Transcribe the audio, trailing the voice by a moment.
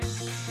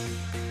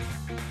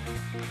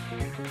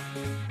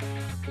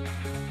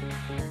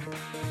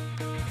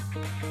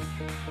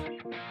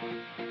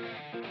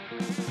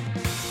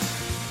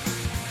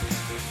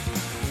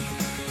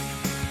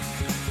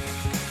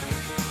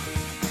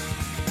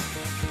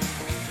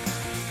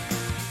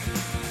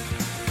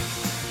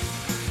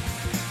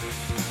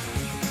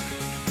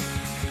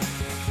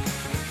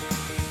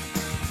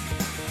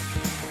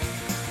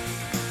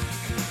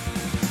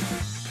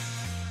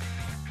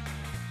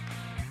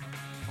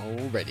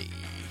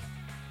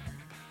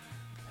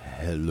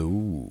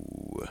Hello.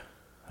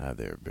 Hi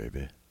there,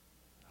 baby.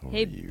 How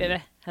Hey, are you?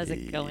 baby. How's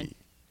it going?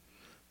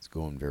 It's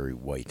going very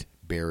white.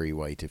 Berry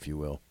white, if you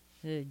will.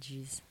 Oh,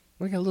 jeez.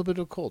 We got a little bit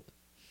of a cold.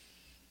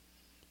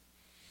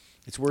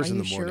 It's worse Are in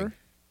you the morning. sure?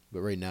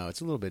 But right now, it's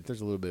a little bit.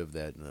 There's a little bit of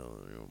that.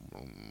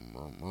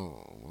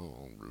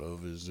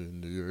 Love is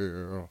in the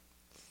air.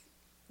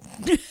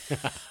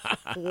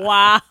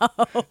 Wow.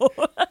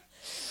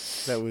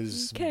 That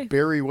was Okay.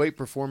 Barry White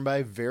performed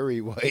by Very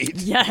White.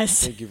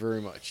 Yes. Thank you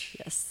very much.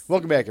 Yes.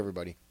 Welcome back,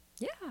 everybody.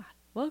 Yeah.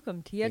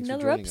 Welcome to yet Thanks for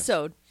another joining us.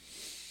 episode.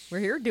 We're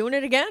here doing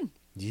it again.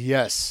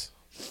 Yes.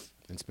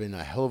 It's been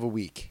a hell of a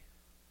week,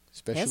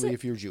 especially it?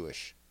 if you're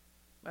Jewish.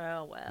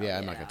 Well. Yeah,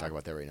 I'm not going to talk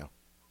about that right now.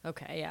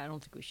 Okay. Yeah, I don't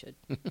think we should.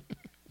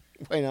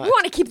 Why not? We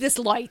want to keep this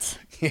light.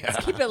 Yeah.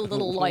 Let's keep it a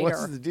little lighter.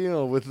 What's the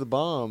deal with the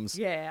bombs?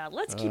 Yeah.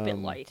 Let's keep it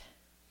light.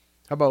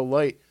 How about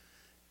light?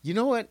 You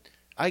know what?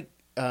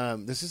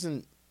 This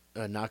isn't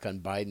a knock on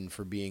Biden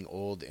for being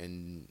old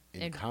and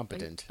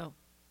incompetent. Oh.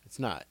 It's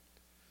not.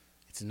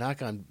 It's a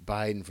knock on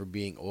Biden for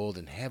being old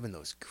and having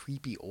those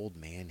creepy old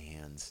man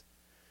hands.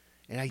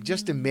 And I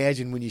just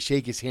imagine when you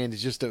shake his hand,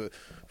 it's just a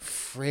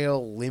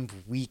frail, limp,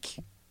 weak.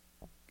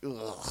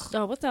 Ugh.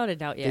 Oh, without a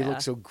doubt. Yeah. They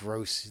look so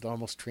gross. They're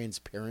almost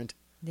transparent.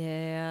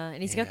 Yeah.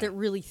 And he's Yeah. got that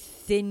really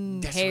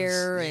thin That's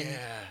hair. what's- And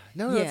yeah.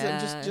 No,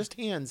 Yeah. it's just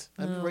hands.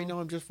 Right now,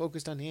 I'm just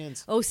focused on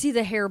hands. oh, see,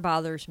 the hair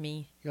bothers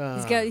me.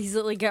 Ah. He's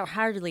like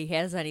hardly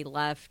has any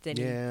left, and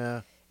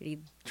Yeah. he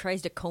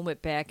tries to comb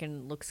it back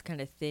and looks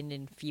kind of thin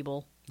and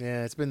feeble.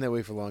 Yeah, it's been that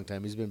way for a long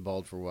time. He's been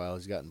bald for a while.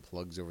 He's gotten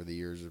plugs over the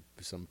years at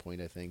some point,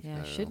 I think. I Yeah,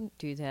 don't know. shouldn't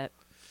do that.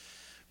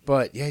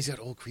 But, yeah, he's got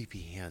old,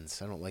 creepy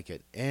hands. I don't like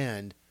it.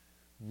 And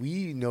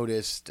we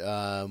noticed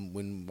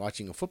when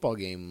watching a football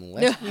game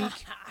last week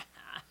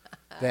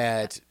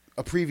that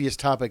a previous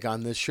topic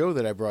on this show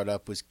that I brought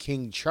up was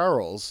King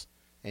Charles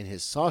and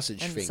his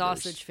sausage And fingers.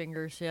 sausage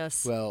fingers,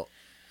 yes. Well,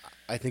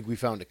 I think we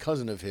found a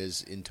cousin of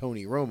his in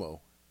Tony Romo.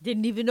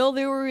 Didn't even know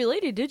they were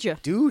related, did you?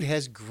 Dude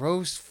has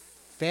gross,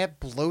 fat,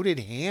 bloated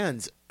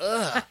hands.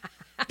 Ugh.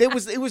 It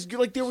was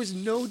like there was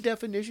no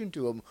definition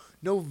to him.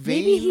 No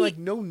vein, like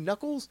no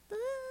knuckles.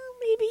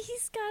 Maybe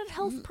he's got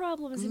health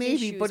problems. Maybe,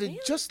 and issues, but man.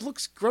 it just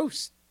looks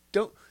gross.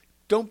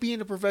 Don't be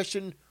in a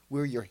profession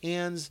where your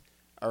hands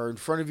are in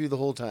front of you the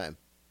whole time.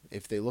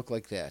 If they look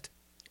like that,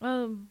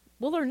 well,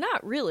 they're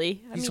not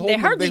really. I He's mean, they holding,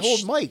 hardly they hold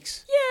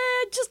mics.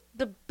 Yeah, just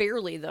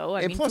barely though.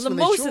 I And mean, plus for the when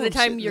they most show of the him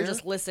time, sitting you're there-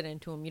 just listening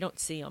to him. You don't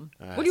see him.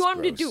 Ah, What do you that's want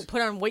him to do? gross.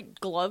 Put on white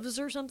gloves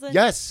or something?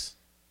 Yes,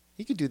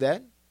 he could do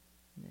that.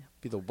 Yeah.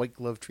 Be the white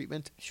glove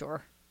treatment.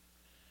 Sure.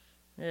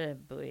 Oh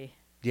boy.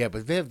 Yeah,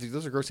 but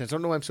those are gross hands. I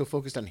don't know why I'm so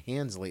focused on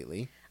hands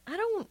lately. I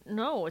don't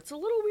know. It's a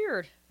little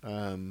weird.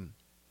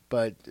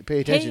 But pay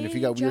attention. If you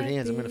got Hey, weird Jack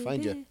hands, I'm going to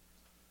find you. baby.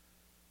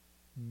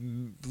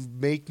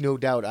 Make no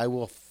doubt, I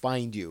will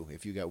find you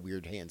if you got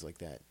weird hands like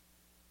that,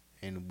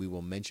 and we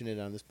will mention it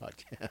on this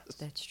podcast.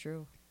 That's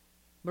true.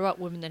 What about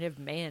women that have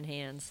man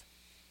hands?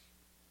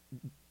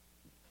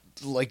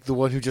 Like the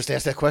one who just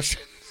asked that question.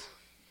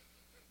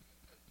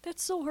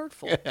 That's so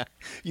hurtful.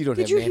 You don't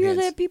Did have you man hear hands.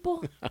 that,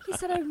 people? He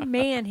said I have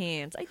man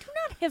hands. I do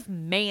not have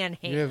man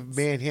hands. You have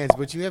man hands,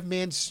 but you have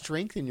man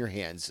strength in your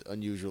hands,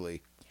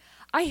 unusually.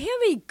 I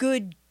have a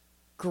good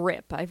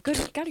grip. I've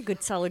got a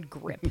good solid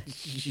grip.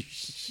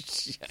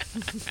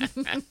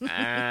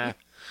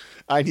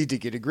 I need to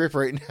get a grip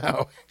right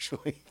now,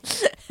 actually.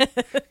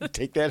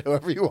 Take that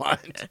however you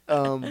want.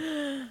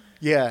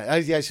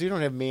 So you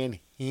don't have man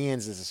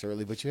hands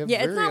necessarily, but you have Yeah,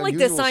 it's very not like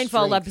the unusual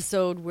Seinfeld strength.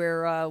 episode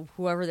where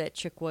whoever that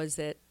chick was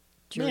that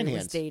Jerry Man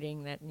was hands.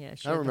 dating. That yeah,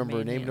 she I don't had the remember her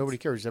man name. hands. Nobody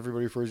cares.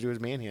 Everybody refers to it as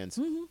man hands.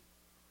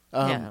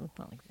 Yeah,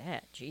 not like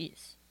that.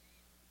 Jeez.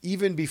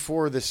 Even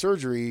before the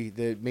surgery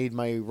that made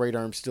my right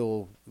arm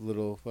still a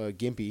little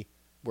gimpy,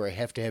 where I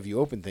have to have you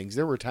open things,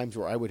 there were times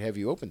where I would have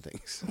you open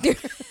things.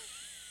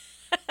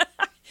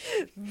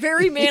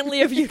 Very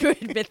manly of you to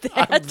admit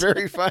that. I'm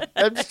very fine.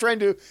 I'm just trying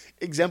to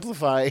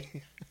exemplify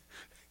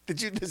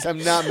that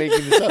I'm not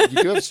making this up.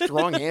 You do have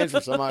strong hands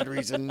for some odd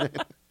reason.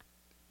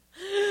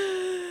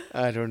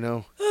 I don't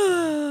know.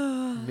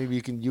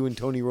 Maybe you and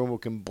Tony Romo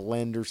can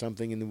blend or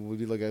something, and then we'll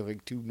be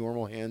like two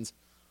normal hands.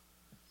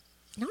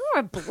 I don't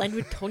want to blend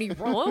with Tony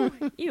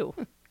Romo. Ew.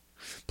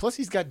 Plus,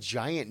 he's got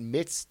giant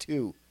mitts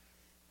too.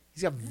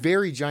 He's got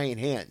very giant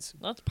hands.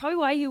 That's probably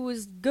why he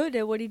was good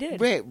at what he did.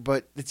 Right,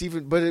 but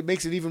it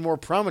makes it even more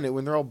prominent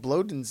when they're all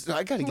bloated.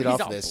 I got to get He's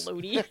off all this.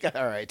 bloaty.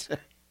 All right,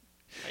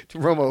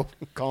 Romo,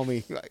 call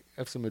me. I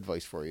have some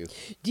advice for you.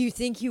 Do you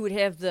think he would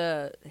have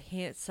the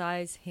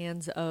size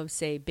hands of,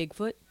 say,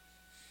 Bigfoot?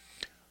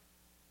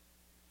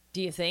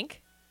 Do you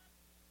think?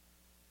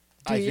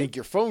 I think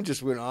your phone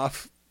just went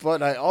off,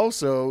 but I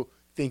also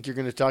think you're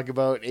going to talk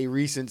about a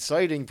recent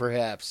sighting,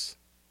 perhaps.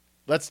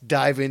 Let's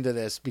dive into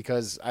this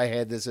because I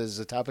had this as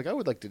a topic I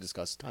would like to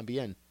discuss.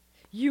 Tambien.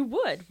 You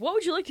would. What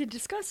would you like to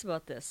discuss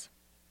about this?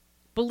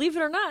 Believe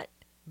it or not,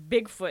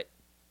 Bigfoot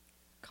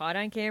caught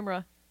on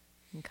camera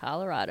in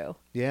Colorado.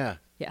 Yeah.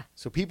 Yeah.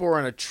 So people are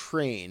on a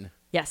train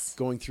Yes.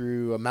 going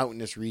through a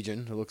mountainous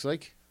region, it looks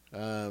like.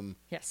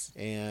 Yes.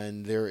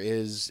 And there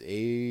is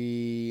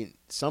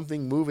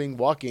something moving,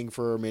 walking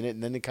for a minute,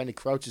 and then it kind of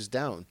crouches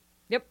down.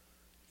 Yep.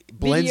 It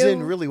blends Video-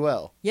 in really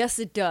well. Yes,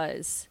 it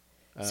does.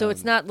 So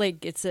it's not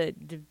like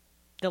the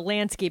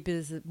landscape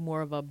is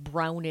more of a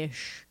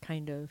brownish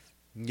kind of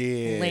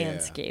Yeah.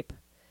 landscape.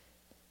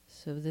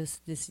 So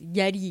this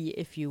Yeti,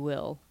 if you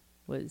will,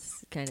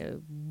 was kind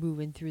of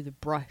moving through the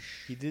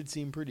brush. He did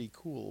seem pretty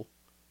cool.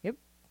 Yep.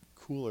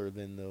 Cooler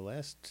than the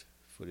last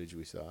footage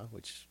we saw,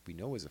 which we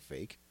know is a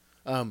fake.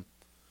 Yeah,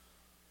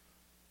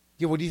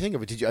 what do you think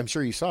of it? I'm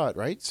sure you saw it,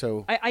 right?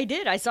 So I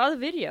did. I saw the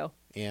video.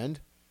 and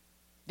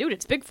Dude,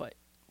 it's Bigfoot.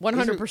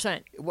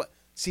 100%. what?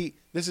 See,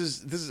 this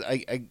is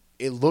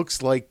it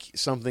looks like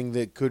something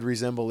that could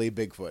resemble a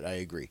Bigfoot. I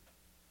agree,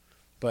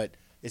 but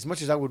as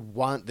much as I would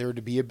want there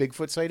to be a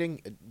Bigfoot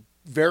sighting,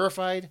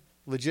 verified,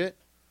 legit,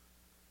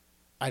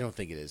 I don't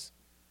think it is.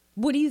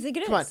 What do you think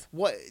it is? Come on,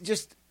 what?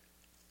 Just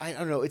I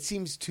don't know. It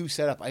seems too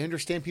set up. I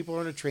understand people are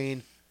on a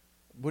train,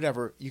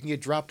 whatever. You can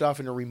get dropped off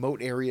in a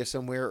remote area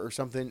somewhere or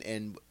something,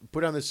 and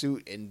put on the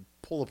suit and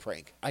pull a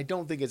prank. I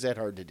don't think it's that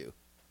hard to do.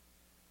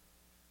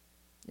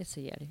 It's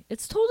a Yeti.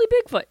 It's totally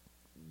Bigfoot.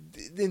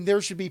 Then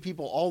there should be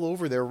people all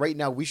over there right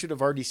now. We should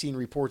have already seen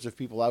reports of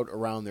people out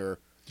around there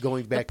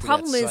going back The to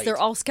problem that is site. they're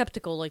all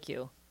skeptical like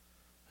you.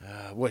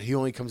 What, he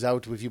only comes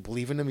out if you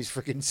believe in him? He's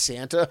freaking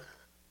Santa?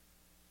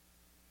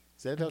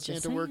 Is that how I'm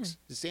just Santa works? saying.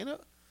 Is Santa? Do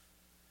you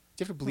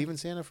have to believe in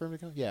Santa for him to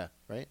come? Yeah,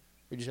 right?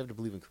 Or you just have to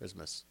believe in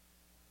Christmas?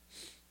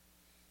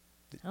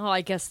 Oh,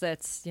 I guess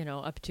that's,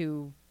 up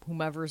to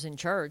whomever's in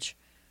charge.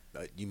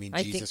 You mean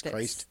I think Jesus that's-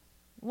 Christ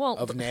Well,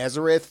 of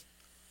Nazareth?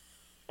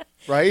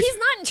 Right? he's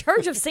not in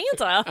charge of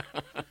Santa.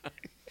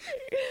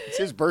 It's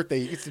his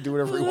birthday. He gets to do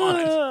whatever he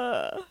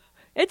wants.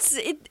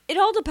 It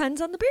all depends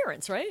on the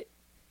parents, right?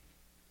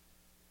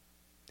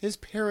 His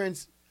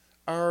parents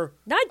are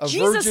Not a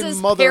Jesus's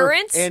virgin mother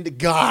parents. and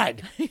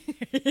God.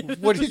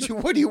 What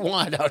do you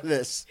want out of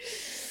this?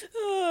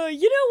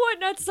 You know what?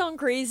 Not to sound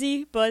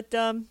crazy, but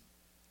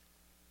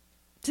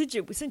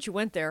since you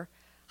went there,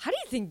 how do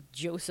you think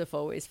Joseph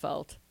always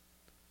felt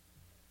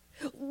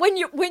when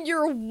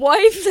your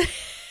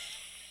wife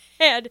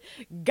had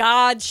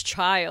God's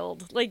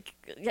child? Like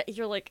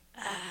you're like,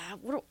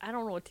 I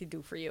don't know what to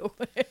do for you.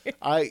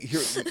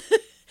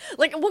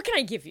 Like, what can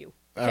I give you?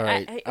 All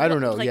right. I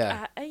don't know. Like,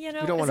 Yeah. we don't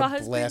as a want to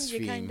husband,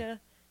 blaspheme you kinda,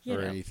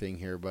 or anything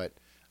here, but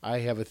I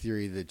have a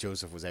theory that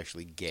Joseph was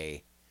actually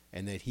gay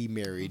and that he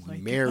married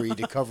Mary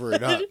to cover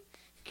it up.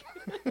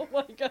 Oh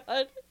my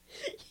God.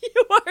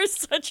 You are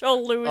such a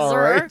loser. All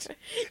right.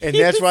 And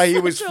You're that's why he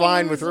was such a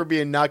fine with her loser.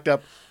 being knocked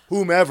up,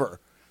 whomever.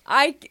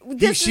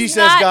 She is says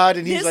not- God,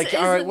 and he's this like, is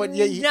all right, what?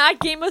 Yeah, not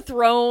Game of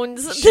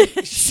Thrones.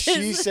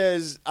 she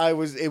says, it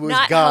was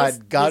Not God. House-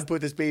 God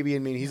put this baby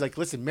in me. And he's like,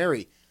 listen,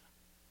 Mary,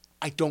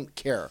 I don't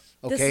care.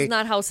 Okay. This is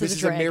not House of This the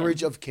is Dragon. a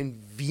marriage of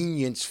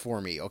convenience for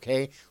me.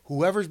 Okay.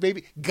 Whoever's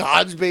baby,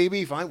 God's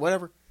baby, fine,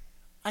 whatever.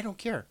 I don't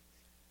care.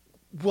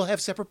 We'll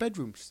have separate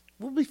bedrooms.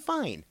 We'll be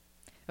fine.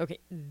 Okay.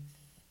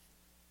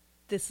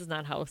 This is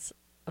not House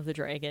of the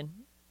Dragon.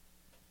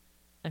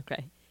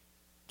 Okay.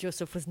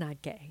 Joseph was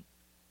not gay.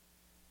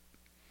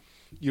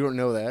 You don't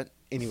know that.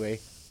 Anyway,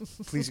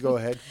 please go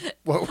ahead.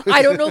 What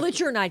I don't know that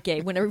you're not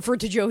gay when I referred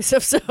to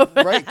Joseph, so.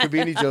 Right. Could be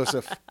any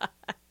Joseph.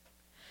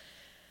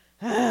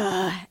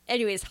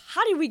 Anyways,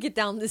 how did we get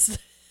down this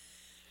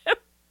path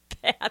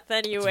It's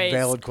anyways? a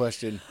valid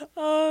question.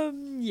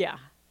 Yeah.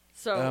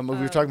 So We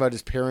were talking about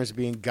his parents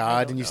being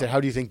God, and you said, how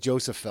do you think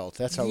Joseph felt?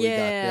 That's how we got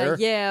there.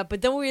 Yeah,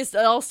 but then we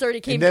all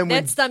started came. And then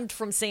when- that stemmed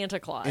from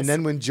Santa Claus. And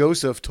then when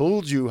Joseph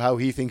told you how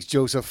he thinks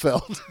Joseph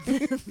felt,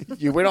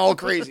 you went all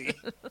crazy.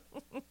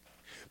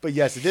 But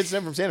yes, it did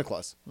stem from Santa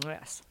Claus.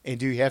 yes, And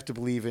do you have to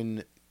believe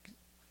in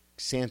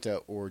Santa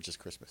or just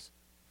Christmas?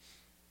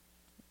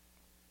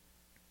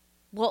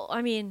 well,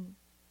 I mean,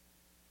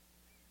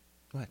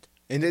 What?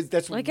 And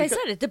that's like I said,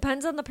 it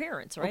depends on the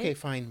parents, right? Okay,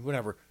 fine,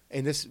 whatever.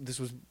 And this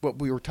was what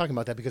we were talking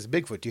about, that because of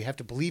Bigfoot. Do you have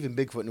to believe in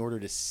Bigfoot in order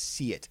to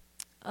see it?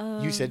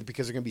 You said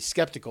because they're going to be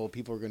skeptical,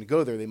 people are going to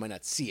go there, they might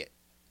not see it.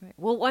 Right.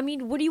 Well, I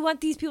mean, what do you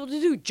want these people to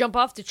do? Jump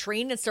off the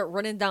train and start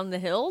running down the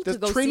hill The to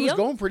go train see was them?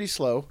 going pretty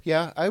slow.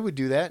 Yeah, I would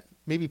do that.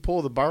 Maybe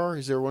pull the bar.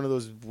 Is there one of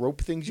those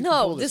rope things you can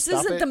pull No, to this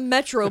stop isn't it? the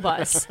Metro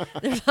bus.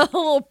 There's a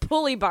little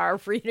pulley bar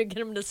for you to get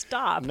them to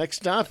stop. Next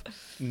stop,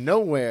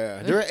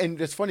 Nowhere. There, and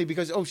it's funny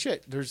because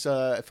there's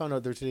I found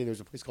out today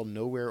there's a place called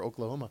Nowhere,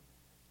 Oklahoma.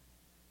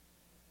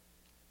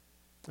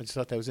 I just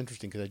thought that was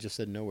interesting because I just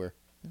said nowhere.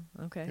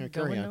 Okay, Yeah,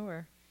 carry going on.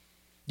 nowhere.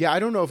 Yeah, I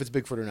don't know if it's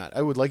Bigfoot or not.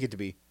 I would like it to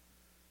be.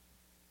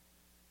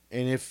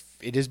 And if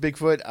it is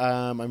Bigfoot,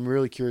 I'm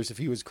really curious if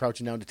he was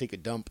crouching down to take a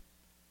dump.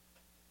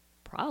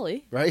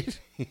 Probably. Right?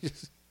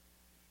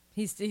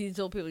 He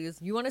told people, he goes,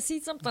 you want to see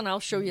something? I'll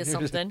show you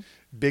something.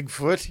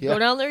 Bigfoot. Yeah. Go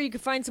down there, you can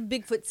find some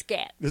Bigfoot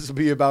scat. This will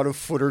be about a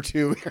foot or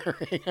two.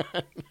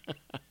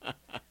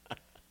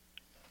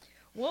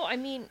 Well, I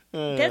mean,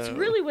 that's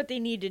really what they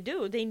need to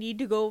do. They need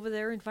to go over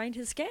there and find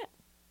his scat,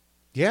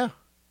 Yeah.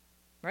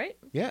 right?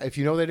 Yeah. If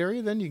you know that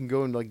area, then you can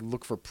go and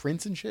look for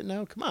prints and shit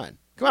now. Come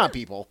on,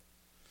 people.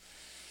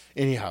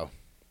 Anyhow,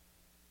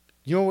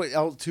 You know what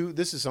else too?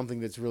 This is something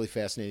that's really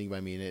fascinating by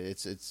me, and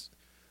it's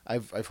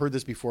I've heard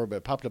this before, but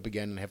it popped up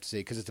again, and I have to say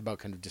because it's about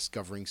kind of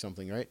discovering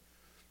something, right?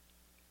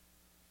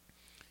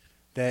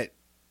 That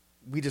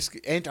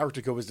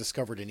Antarctica was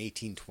discovered in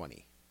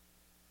 1820.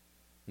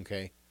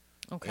 Okay.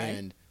 Okay.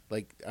 And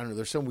like I don't know,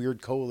 there's some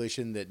weird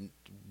coalition that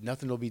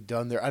nothing will be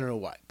done there. I don't know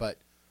why, but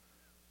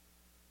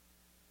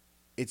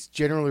it's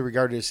generally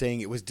regarded as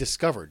saying it was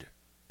discovered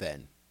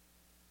then.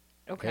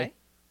 Okay.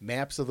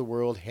 Maps of the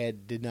world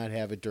did not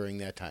have it during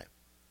that time.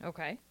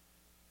 Okay.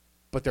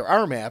 But there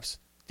are maps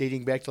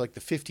dating back to like the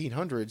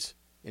 1500s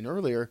and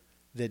earlier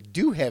that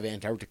do have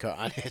Antarctica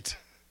on it.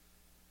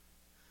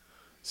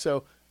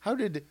 So how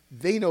did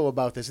they know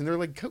about this? And they're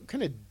like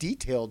kind of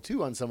detailed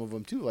too on some of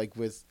them too, like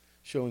with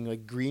showing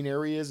like green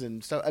areas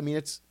and stuff. I mean,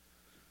 it's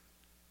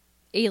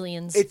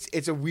aliens.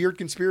 It's a weird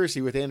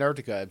conspiracy with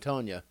Antarctica. I'm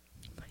telling you.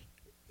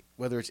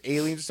 Whether it's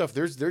aliens and stuff,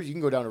 there's you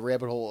can go down a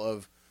rabbit hole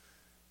of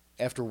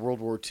after World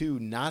War II,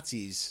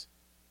 Nazis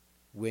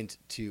went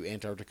to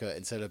Antarctica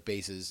and set up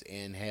bases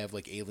and have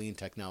like alien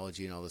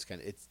technology and all this kind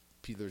of.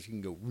 You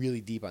can go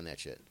really deep on that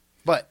shit.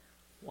 But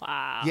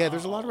wow. yeah,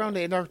 there's a lot around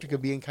Antarctica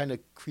being kind of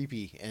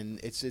creepy, and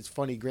it's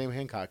funny. Graham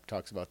Hancock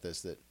talks about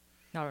this. That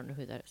I don't know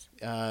who that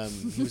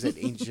is. he was that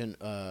Ancient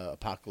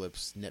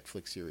Apocalypse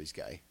Netflix series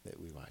guy that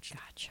we watched.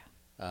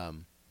 Gotcha.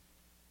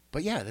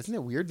 But yeah, isn't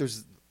that weird?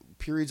 There's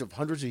periods of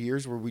hundreds of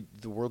years where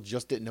the world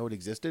just didn't know it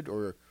existed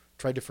or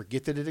tried to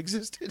forget that it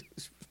existed.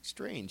 It's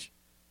strange.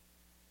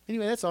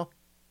 Anyway, that's all.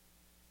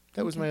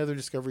 That was my other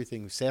discovery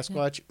thing.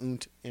 Sasquatch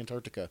und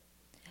Antarctica.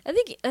 I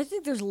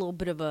think there's a little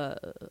bit of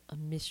a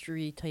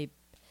mystery type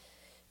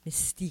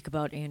mystique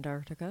about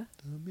Antarctica.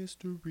 The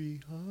mystery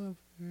of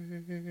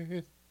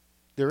it.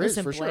 There The is,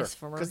 for sure.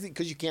 simplest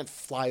Because you can't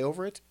fly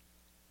over it.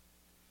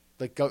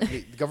 Like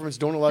the governments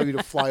don't allow you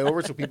to fly over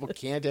it, so people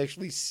can't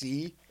actually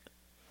see.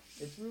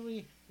 It's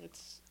really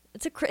it's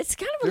kind of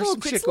a There's little,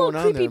 some shit it's a little going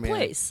on creepy there, man.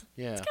 place.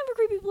 Yeah. It's kind of a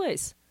creepy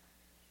place.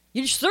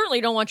 You certainly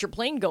don't want your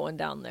plane going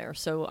down there,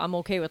 so I'm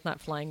okay with not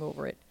flying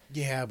over it.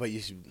 Yeah, but you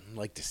should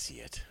like to see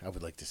it. I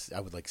would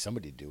like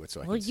somebody to do it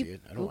so I Well, can see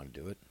it. I don't want to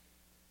do it.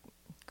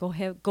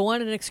 Go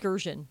on an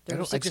excursion. I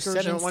There's just said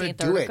I don't excursions want to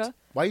to do it. Antarctica.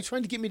 Why are you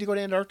trying to get me to go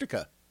to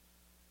Antarctica?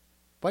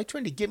 Why are you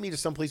trying to get me to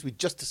someplace we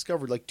just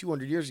discovered like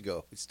 200 years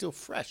ago? It's still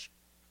fresh.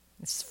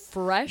 It's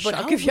fresh. But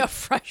I'll how give you would- a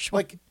fresh one.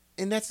 Like,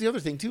 and that's the other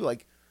thing too.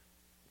 Like,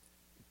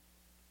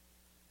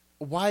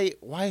 why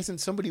hasn't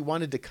somebody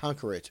wanted to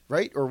conquer it,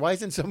 right? Or why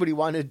hasn't somebody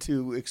wanted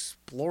to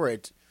explore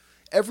it?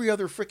 Every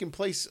other freaking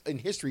place in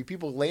history,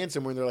 people land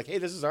somewhere and they're like, "Hey,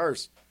 this is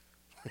ours.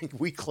 Like,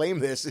 we claim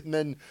this." And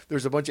then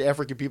there's a bunch of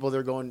African people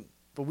there going,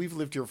 "But we've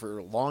lived here for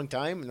a long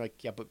time." And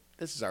like, "Yeah, but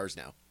this is ours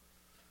now."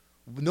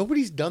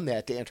 Nobody's done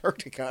that to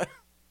Antarctica.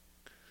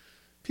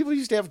 People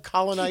used to have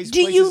colonized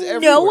Do places you everywhere.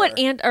 know what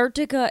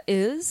Antarctica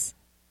is?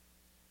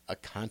 A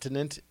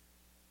continent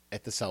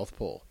at the South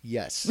Pole.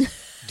 Yes.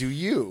 Do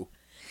you?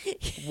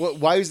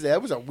 Why is that?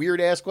 That was a weird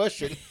ass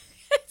question.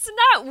 It's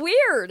not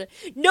weird.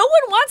 No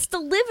one wants to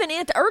live in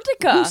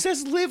Antarctica. Who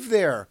says live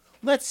there?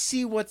 Let's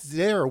see what's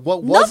there.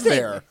 What was Nothing.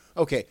 there?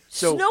 Okay,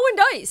 so Snow and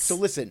ice. So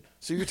listen.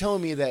 So you're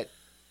telling me that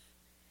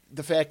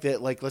the fact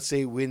that, like, let's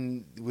say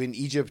when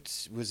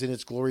Egypt was in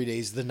its glory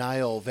days, the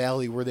Nile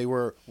Valley where they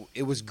were,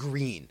 it was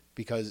green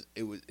because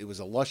it was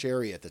a lush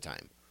area at the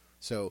time.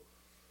 So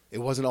it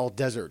wasn't all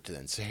desert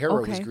then. Sahara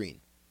was Okay.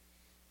 green.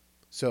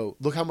 So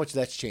look how much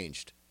that's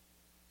changed.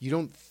 You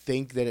don't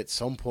think that at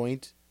some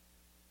point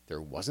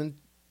there wasn't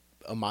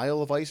a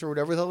mile of ice or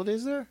whatever the hell it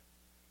is there?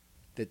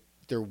 That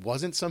there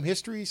wasn't some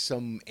history,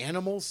 some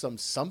animals,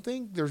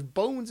 something? There's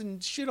bones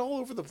and shit all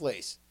over the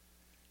place.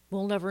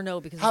 We'll never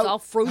know because How- it's all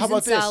how frozen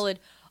about this? solid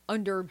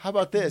under How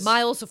about this?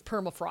 miles of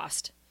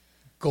permafrost.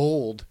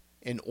 Gold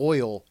and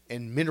oil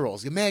and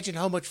minerals. Imagine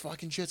how much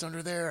fucking shit's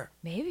under there.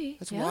 Maybe.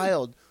 That's yeah.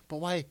 wild. But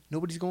why?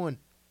 Nobody's going.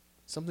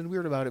 Something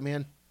weird about it,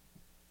 man.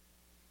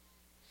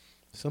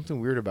 Something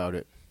weird about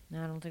it.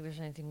 No, I don't think there's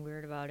anything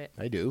weird about it.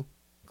 I do,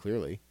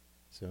 clearly.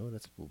 So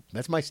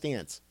that's my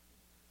stance.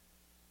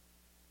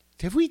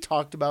 Have we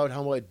talked about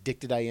how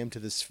addicted I am to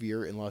the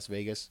Sphere in Las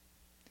Vegas?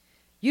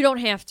 You don't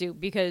have to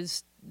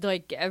because,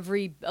 like,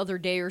 every other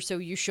day or so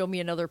you show me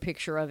another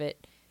picture of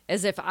it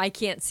as if I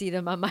can't see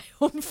them on my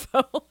own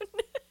phone.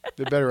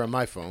 They're better on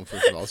my phone,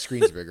 first of all.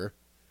 Screen's bigger.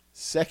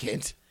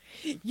 Second,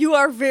 You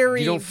are very...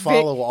 you don't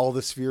follow all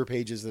the Sphere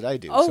pages that I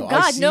do. Oh, so I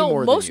God, see no.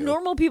 more Most than you.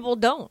 normal people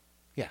don't.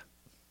 Yeah.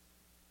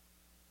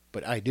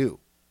 But I do.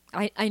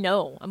 I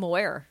know. I'm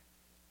aware.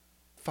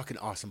 Fucking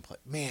awesome play.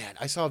 Man,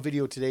 I saw a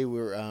video today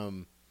where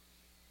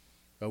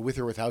With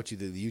or Without You,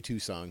 the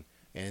U2 song,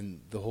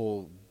 and the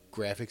whole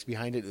graphics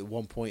behind it. At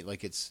one point,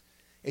 like, it's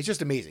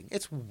just amazing.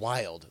 It's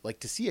wild. Like,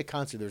 to see a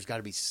concert, there's got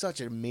to be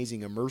such an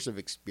amazing immersive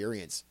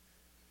experience.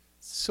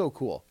 It's so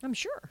cool. I'm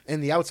sure.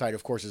 And the outside,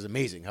 of course, is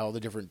amazing. How all the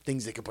different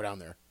things they can put on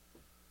there.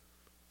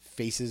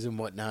 Faces and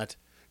whatnot.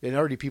 And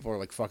already people are,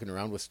 like, fucking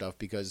around with stuff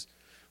because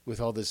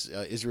with all this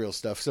Israel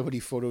stuff, somebody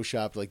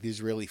photoshopped, like, the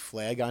Israeli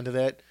flag onto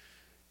that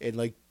and,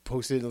 like,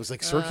 posted it, and it was,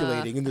 like,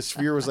 circulating. And the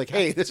Sphere was like,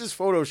 hey, this is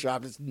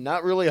photoshopped. It's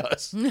not really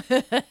us.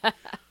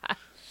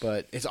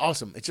 But it's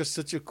awesome. It's just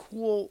such a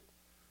cool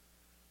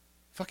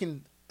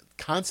fucking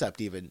concept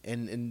even.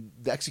 And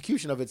the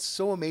execution of it's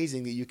so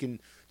amazing that you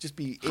can just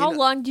be How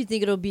long do you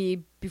think it'll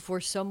be before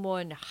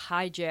someone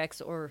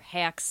hijacks or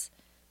hacks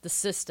the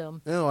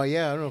system Oh,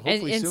 yeah. I don't know.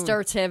 Hopefully and soon.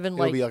 starts having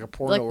It'll be like a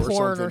porno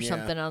or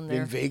something, on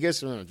there? In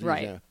Vegas? Oh, geez,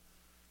 Right. Yeah.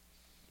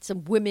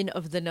 Some women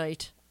of the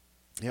night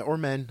Yeah, or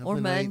men. Of Or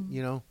the men.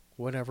 night,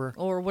 whatever.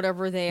 or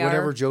whatever they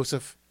Whatever, are.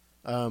 Joseph.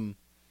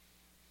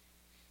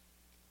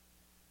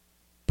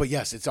 But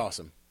yes, it's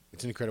awesome.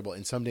 It's incredible.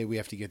 And someday we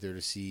have to get there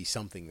to see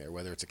something there,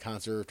 whether it's a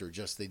concert or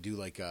just they do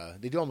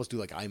almost do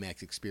like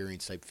IMAX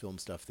experience type film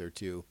stuff there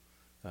too,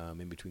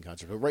 in between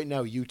concerts. But right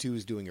now, U2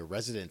 is doing a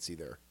residency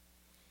there.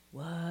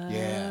 What?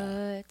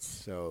 Yeah.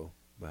 So,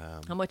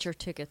 How much are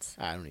tickets?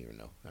 I don't even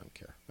know. I don't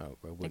care. I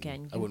wouldn't,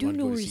 Again, I you wouldn't do want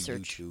to no go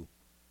research. to see U2.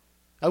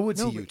 I would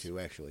No see research.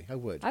 U2 actually. I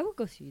would. I will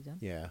go see them.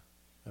 Yeah,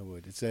 I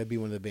would. That'd be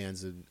one of the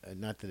bands that,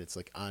 not that it's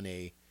like on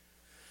a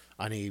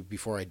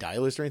Before I Die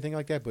list or anything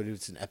like that, but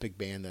it's an epic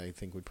band that I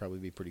think would probably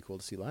be pretty cool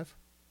to see live.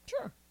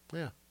 Sure.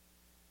 Yeah.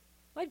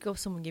 I'd go if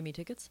someone give me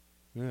tickets.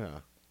 Yeah.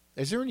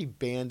 Is there any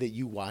band that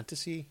you want to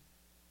see?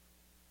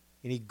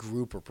 Any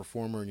group or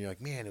performer and you're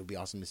like, man, it would be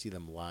awesome to see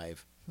them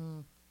live.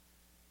 Foo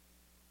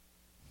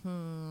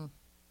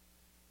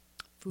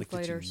Like that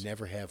Fighters. you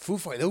never have. Foo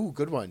Fighters. Oh,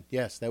 good one.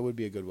 Yes, that would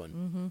be a good one.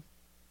 Mm-hmm.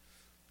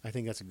 I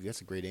think that's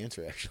a great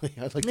answer, actually.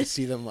 I'd like to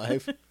see them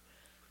live. They're,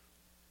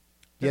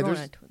 Yeah, going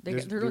there's- on they're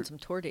there- doing some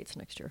tour dates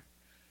next year.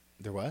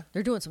 They're what?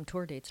 They're doing some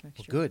tour dates next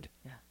Well, year. good.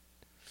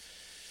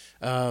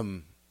 Yeah.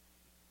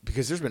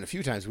 Because there's been a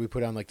few times we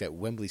put on like that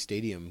Wembley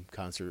Stadium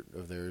concert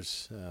of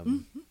theirs.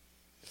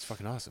 It's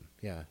fucking awesome.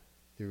 Yeah,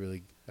 they're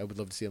really. I would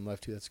love to see them live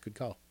too. That's a good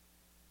call.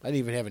 I didn't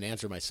even have an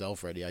answer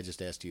myself ready. I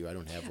just asked you. I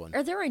don't have one.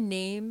 Are there a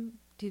name?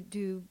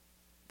 Do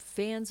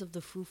fans of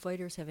the Foo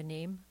Fighters have a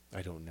name?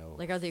 I don't know.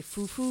 Like, are they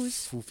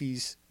Foo-Foos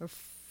Foofies? or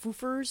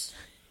Foofers?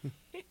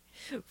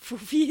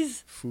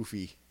 Foofies?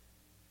 Foofy.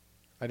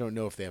 I don't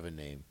know if they have a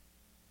name.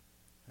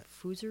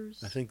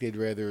 Foozers? I think they'd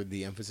rather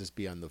the emphasis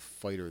be on the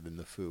fighter than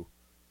the foo.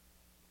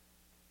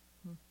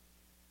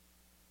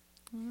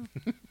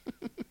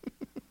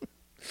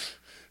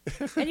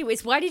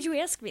 Anyways, why did you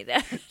ask me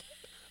that?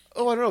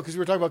 Oh, I don't know, because we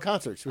were talking about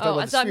concerts. We were Oh, talking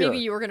I about thought the Sphere.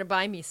 maybe you were going to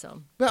buy me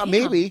some. Well, Damn.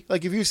 maybe.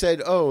 Like if you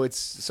said, "Oh, it's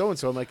so and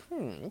so," I'm like,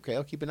 okay,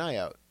 I'll keep an eye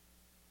out.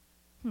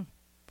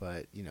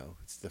 But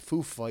it's the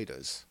Foo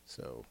Fighters,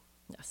 so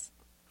Yes.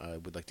 I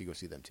would like to go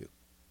see them too.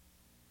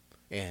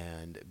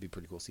 And it'd be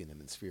pretty cool seeing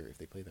them in Sphere if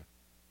they play there.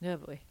 Oh,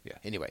 boy. Yeah.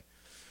 Anyway,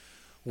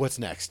 what's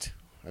next?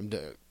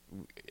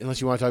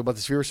 Unless you want to talk about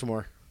the Sphere some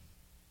more.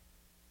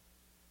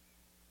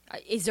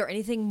 Is there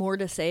anything more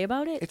to say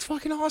about it? It's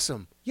fucking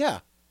awesome. Yeah,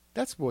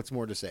 that's what's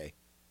more to say.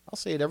 I'll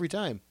say it every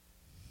time.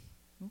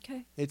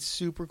 Okay. It's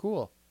super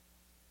cool.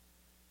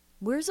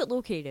 Where is it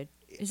located?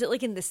 Is it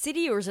like in the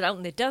city or is it out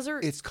in the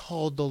desert? It's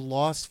called the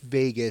Las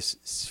Vegas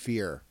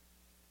Sphere.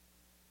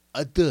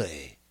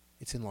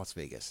 It's in Las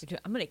Vegas. Dude,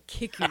 I'm going to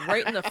kick you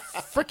right in the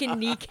freaking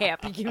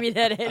kneecap. You give me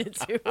that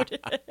attitude.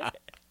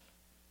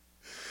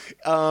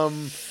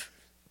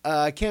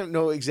 I can't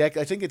know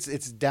exactly. I think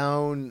it's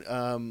down,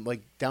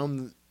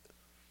 down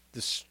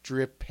the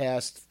strip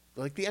past,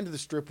 like the end of the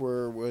strip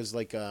where it was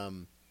like,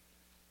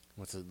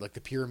 what's it, like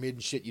the pyramid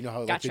and shit. You know how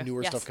like Gotcha. the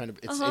newer Yes. stuff kind of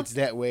Uh-huh. it's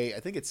that way. I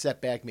think it's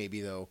set back maybe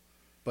though,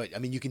 but I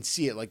mean you can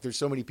see it. Like there's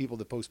so many people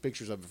that post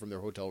pictures of it from their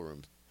hotel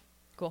rooms.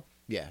 Cool.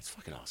 Yeah, it's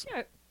fucking awesome.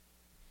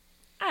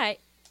 All right.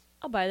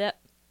 I'll buy that.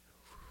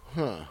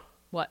 Huh.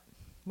 What?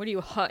 What are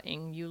you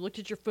hutting? You looked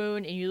at your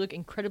phone and you look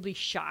incredibly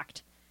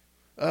shocked.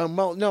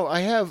 Well, no, I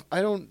have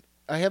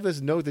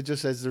this note that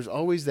just says there's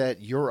always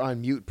that you're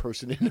on mute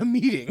person in a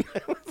meeting.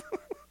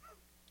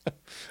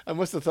 I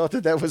must have thought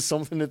that was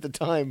something at the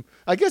time.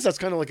 I guess that's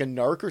kind of like a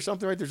narc or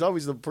something, right? There's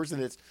always the person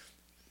that's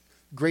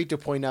great to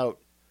point out,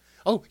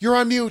 oh, you're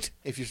on mute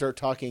if you start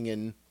talking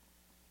and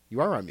you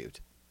are on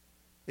mute.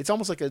 It's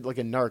almost like a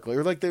narc,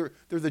 or like they're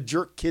the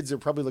jerk kids that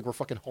probably like were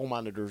fucking home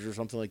monitors or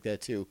something like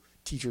that too.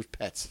 Teachers'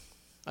 pets,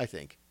 I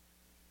think.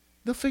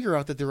 They'll figure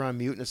out that they're on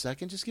mute in a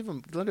second. Just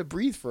let it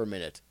breathe for a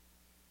minute.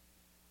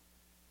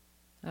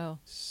 Oh.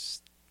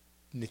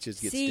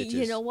 Snitches get See, stitches.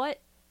 you know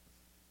what?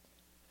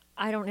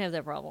 I don't have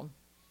that problem.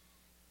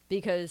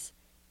 Because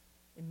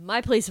in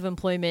my place of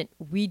employment,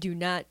 we do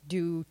not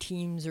do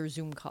Teams or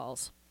Zoom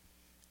calls.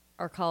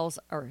 Our calls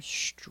are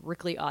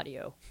strictly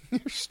audio.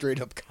 Straight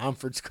up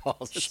conference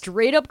calls.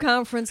 Straight up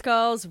conference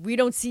calls.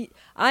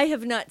 I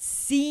have not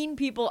seen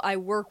people I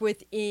work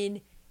with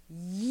in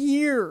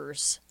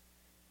years.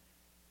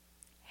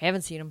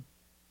 Haven't seen them.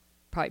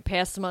 Probably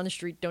passed them on the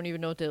street. Don't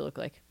even know what they look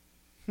like.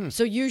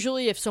 So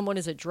usually if someone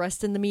is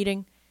addressed in the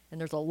meeting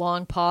and there's a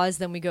long pause,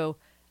 then we go,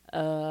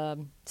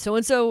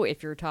 so-and-so,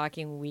 if you're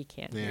talking, we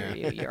can't hear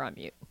you. You're on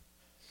mute.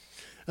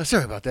 Oh,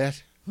 sorry about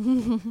that.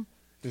 I'm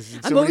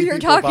over here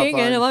talking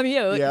and I'm on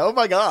mute. Yeah, oh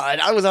my God,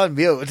 I was on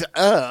mute.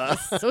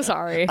 So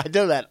sorry. I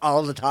do that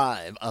all the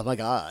time. Oh my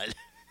God.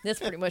 That's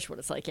pretty much what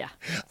it's like, yeah.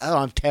 Oh,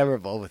 I'm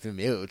terrible with the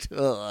mute.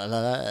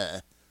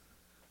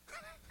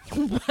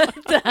 You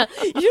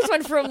just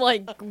went from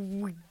like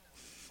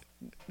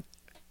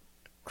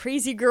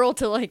crazy girl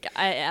to like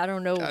I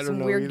don't know, I some don't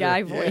know weird either.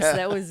 guy voice. Yeah.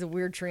 That was a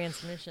weird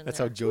transmission. That's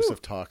there. how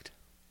Joseph talked.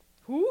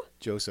 Who?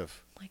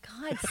 Joseph. My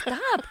God,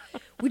 stop!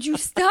 Would you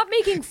stop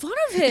making fun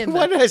of him?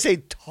 Why did I say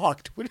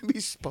talked? Wouldn't it be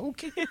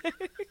spoke?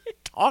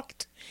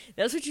 Talked?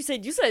 That's what you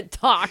said. You said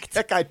talked.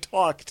 That guy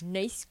talked.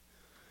 Nice.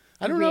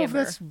 I don't know if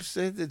grammar.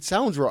 it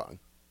sounds wrong.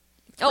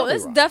 It's Oh, probably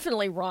that's wrong.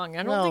 definitely wrong. I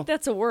don't Well- think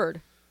that's a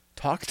word.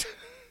 Talked?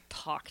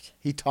 Talked.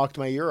 He talked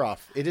my ear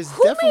off. It is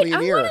Who definitely made,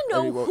 an I ear. want to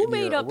know an who ear-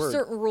 made a up word.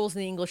 certain rules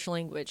in the English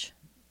language.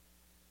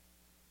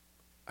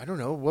 I don't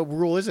know. What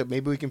rule is it?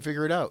 Maybe we can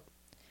figure it out.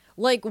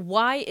 Like,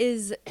 why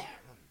is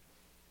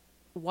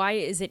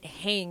it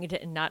hanged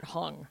and not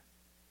hung?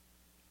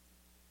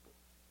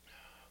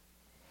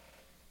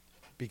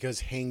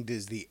 Because hanged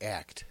is the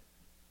act.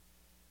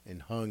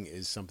 And hung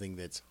is something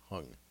that's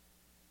hung.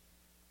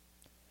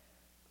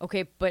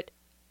 Okay, but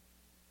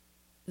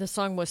the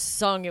song was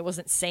sung. It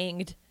wasn't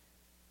sanged.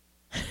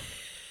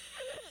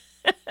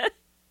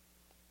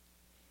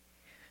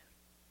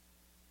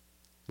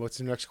 What's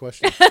the next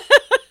question?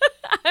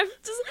 I'm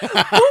just,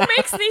 who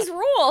makes these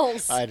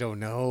rules? I don't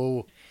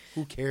know.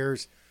 Who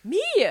cares?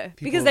 Me,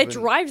 because have that been-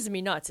 drives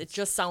me nuts. It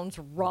just sounds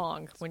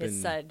wrong when it's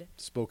Been said.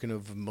 spoken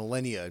of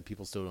millennia, and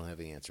people still don't have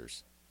the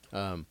answers.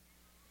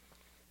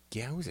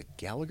 Yeah, was it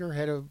Gallagher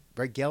had a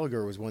right?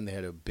 Gallagher was one that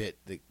had a bit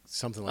that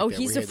something like Oh, that.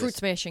 he's where he the had fruit this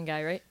smashing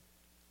guy, right?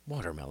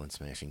 watermelon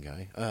smashing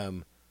guy.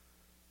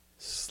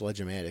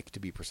 Sledge-o-matic to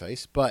be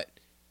precise, but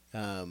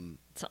Sounds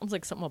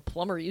like something a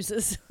plumber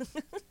uses.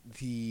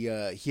 he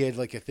had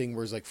like a thing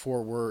where it's like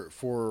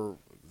four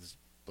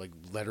like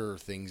letter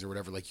things or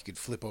whatever, like you could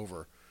flip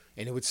over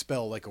and it would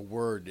spell like a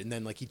word, and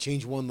then like he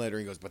changed one letter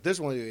and he goes, but this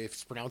one if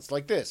it's pronounced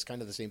like this,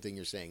 kind of the same thing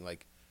you're saying,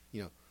 like,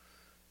 you know,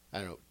 I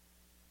don't know,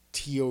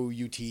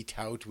 TOUT,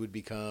 tout would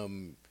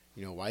become,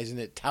 you know, why isn't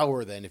it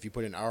tower then if you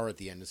put an R at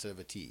the end instead of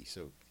a T?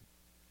 So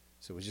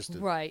it was just a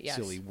Right, yes.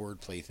 silly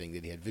wordplay thing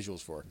that he had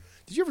visuals for.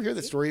 Did you ever hear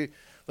that story,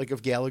 like,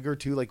 of Gallagher,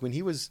 too? Like, when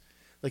he was,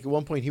 like, at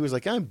one point, he was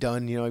like, I'm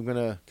done, you know, I'm going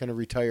to kind of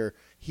retire.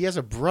 He has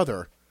a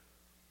brother.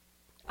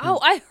 Oh,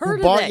 I heard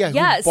who bought, of that.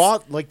 yeah, Yes. who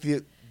bought, like,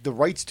 the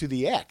rights to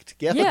the act,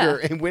 Gallagher,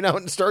 Yeah. and went out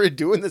and started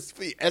doing this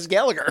as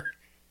Gallagher.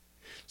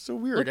 So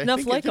weird. Looked I enough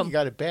think like he him.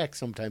 got it back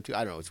sometime, too.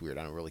 I don't know. It's weird.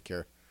 I don't really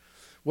care.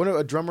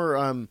 A drummer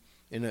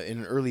in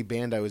an early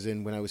band I was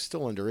in when I was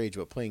still underage,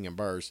 but playing in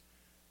bars,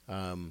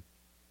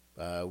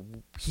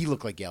 he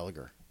looked like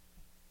Gallagher.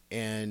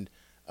 And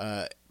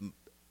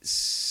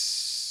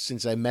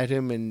since I met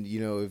him and, you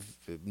know,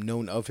 have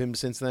known of him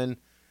since then,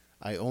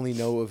 I only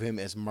know of him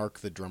as Mark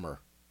the drummer.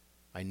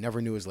 I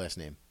never knew his last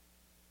name.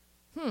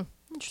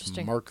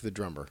 Interesting. Mark the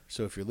drummer.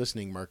 So if you're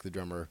listening, Mark the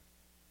drummer,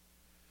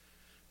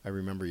 I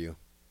remember you.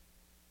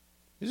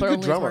 He was But a good only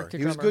as drummer. Mark the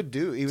He was a drummer. good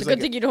dude. He It's was a good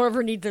like thing you don't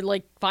ever need to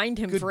like find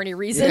him good- for any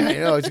reason. Yeah, I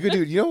know. It's a good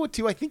dude. You know what,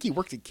 too? I think he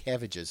worked at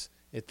Cabbages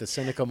at the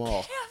Seneca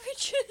Mall.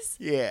 Cabbages.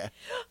 Yeah.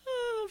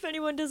 Oh, if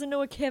anyone doesn't know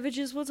what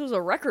Cabbages was, it was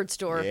a record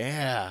store.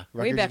 Yeah.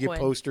 Way Records, back you get when.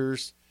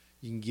 posters.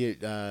 You can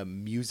get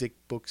music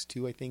books,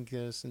 too, I think,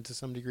 to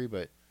some degree.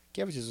 But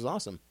Cabbages was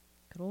awesome.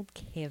 Good old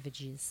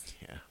Cabbages.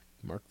 Yeah.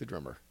 Mark the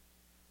drummer.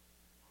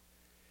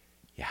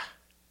 Yeah.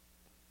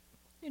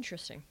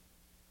 Interesting.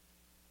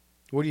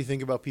 What do you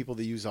think about people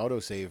that use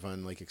autosave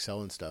on, like,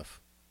 Excel and stuff?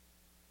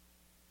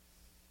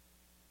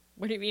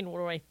 What do you mean? What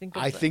do I think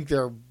of I that? think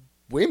they're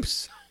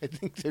wimps. I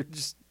think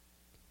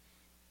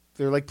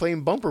they're like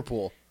playing bumper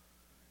pool.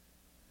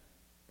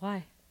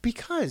 Why?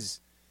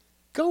 Because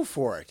go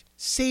for it.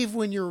 Save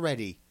when you're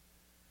ready.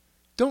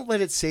 Don't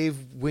let it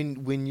save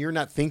when you're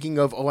not thinking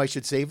of, oh, I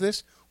should save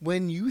this.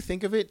 When you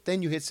think of it,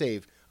 then you hit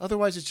save.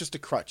 Otherwise, it's just a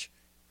crutch.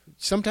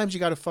 Sometimes you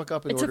got to fuck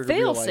up in It's a order to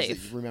realize that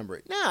fail-safe. you remember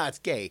it. Nah, it's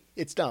gay.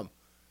 It's dumb.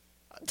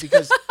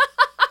 Because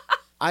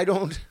I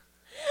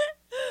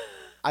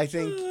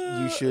think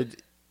you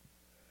should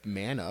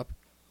man up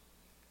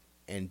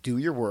and do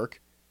your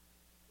work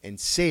and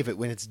save it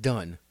when it's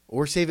done.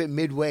 Or save it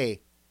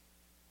midway.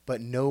 But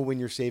know when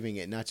you're saving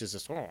it, not just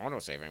this, oh,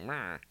 auto-saving.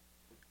 Meh.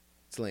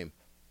 It's lame.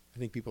 I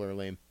think people are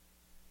lame.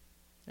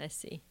 I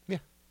see.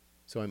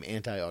 So I'm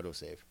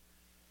anti-autosave.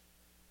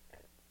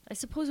 I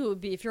suppose it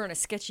would be if you're on a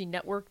sketchy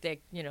network that,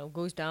 you know,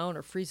 goes down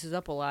or freezes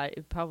up a lot,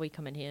 it'd probably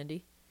come in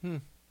handy.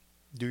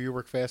 Do your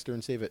work faster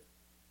and save it.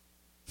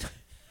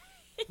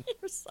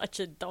 You're such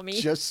a dummy.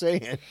 Just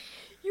saying.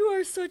 You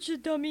are such a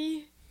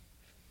dummy.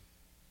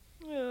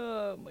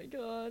 Oh my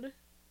god.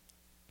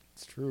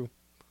 It's true.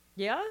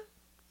 Yeah?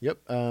 Yep.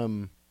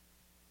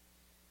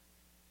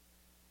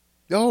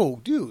 Oh,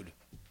 dude.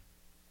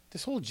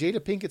 This whole Jada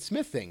Pinkett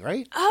Smith thing,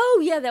 right?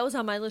 Oh yeah, that was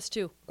on my list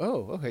too.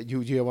 Oh, okay.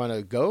 Do you want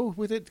to go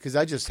with it? Because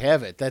I just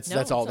have it. That's No,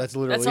 all. so- That's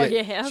literally that's all it.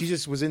 you have? She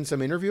just was in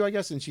some interview, I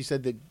guess, and she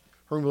said that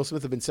her and Will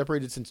Smith have been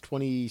separated since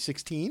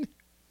 2016.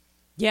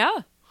 Yeah.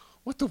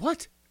 What the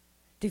what?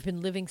 They've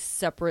been living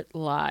separate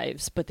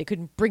lives, but they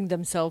couldn't bring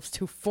themselves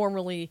to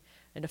formally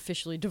and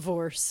officially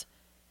divorce.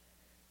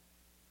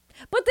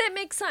 But that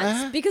makes sense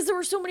Uh-huh. because there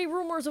were so many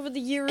rumors over the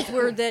years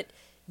where that,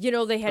 you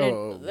know, they had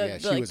yeah,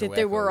 she like was a that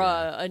they wacko, were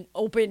yeah. an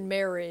open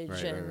marriage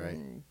Right, and right.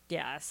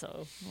 yeah,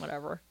 so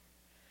whatever.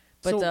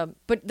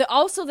 But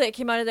also that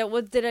came out of that.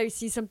 What did I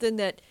see something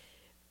that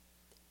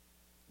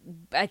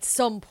at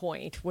some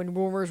point when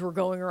rumors were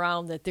going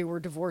around that they were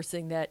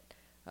divorcing, that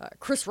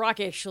Chris Rock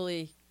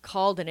actually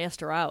called and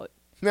asked her out,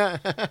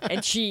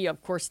 and she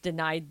of course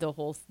denied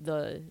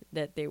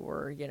that they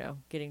were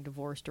getting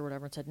divorced or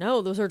whatever, and said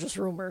no, those are just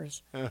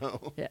rumors.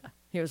 Oh. Yeah,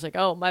 he was like,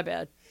 oh, my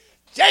bad.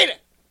 Jada,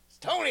 it's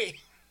Tony.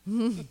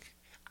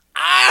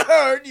 I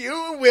heard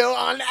you and Will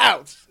on the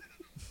outs.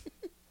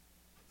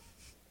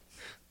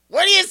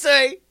 What do you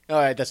say? All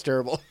right, that's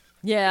terrible.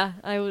 Yeah,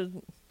 I was.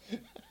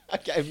 I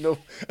have no,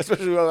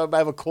 especially when I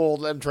have a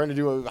cold. I'm trying to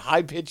do a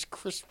high pitched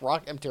Chris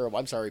Rock. I'm terrible.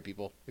 I'm sorry,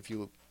 people. If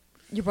you,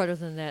 You're better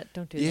than that.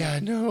 Don't do that. yeah,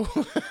 no.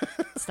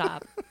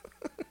 Stop.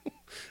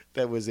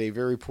 That was a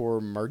very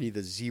poor Marty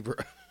the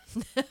Zebra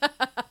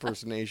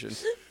impersonation.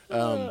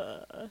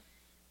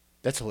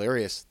 That's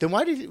hilarious. Then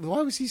why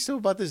was he so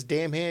about this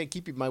damn hand?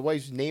 Keep my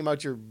wife's name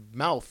out your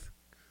mouth.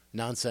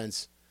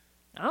 Nonsense.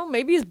 Oh,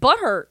 maybe his butt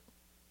hurt.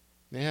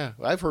 Yeah,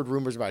 I've heard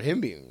rumors about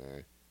him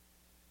being.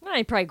 Well,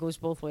 he probably goes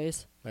both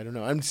ways. I don't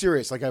know. I'm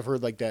serious. Like I've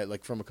heard like that,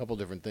 like from a couple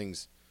different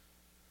things.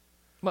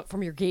 What,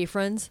 from your gay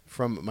friends?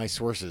 From my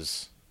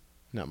sources,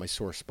 not my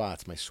sore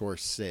spots. My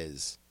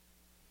sources.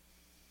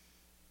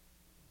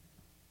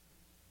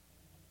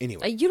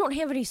 Anyway, You don't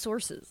have any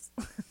sources.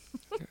 I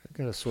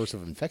got a source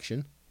of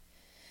infection.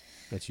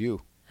 That's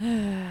you.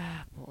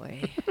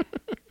 Boy.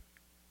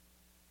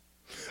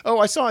 Oh,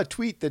 I saw a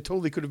tweet that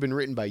totally could have been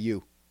written by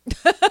you.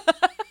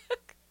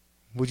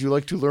 Would you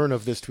like to learn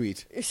of this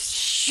tweet?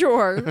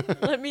 Sure.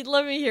 Let me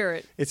hear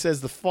it. It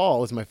says the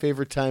fall is my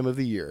favorite time of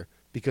the year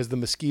because the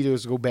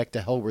mosquitoes go back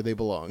to hell where they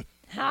belong.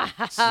 See?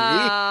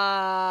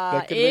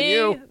 That could have been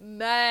you.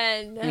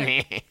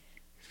 Amen.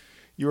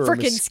 You're a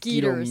Frickin'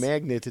 mosquito skeeters.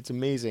 magnet. It's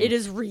amazing. It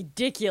is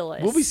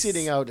ridiculous. We'll be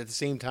sitting out at the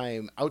same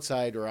time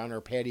outside or on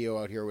our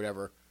patio out here or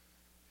whatever,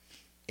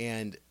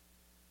 and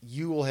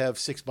you will have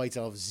 6 bites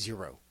out of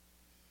 0.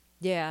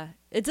 Yeah.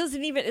 It's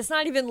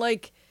not even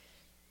like,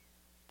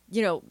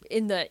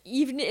 in the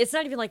evening, it's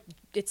not even like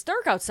it's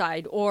dark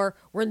outside or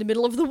we're in the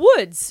middle of the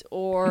woods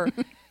or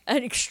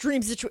an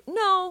extreme situation.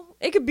 No,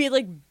 it could be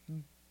like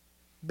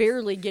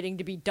barely getting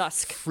to be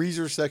dusk.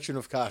 Freezer section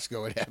of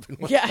Costco it happened.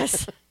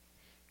 Yes.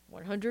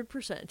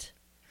 100%.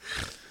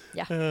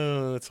 Yeah.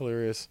 Oh, that's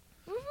hilarious.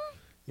 Mm-hmm.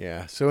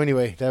 Yeah. So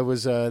anyway, that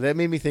was that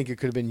made me think it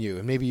could have been you,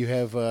 and maybe you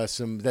have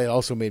some. That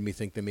also made me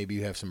think that maybe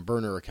you have some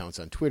burner accounts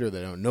on Twitter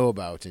that I don't know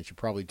about, and should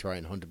probably try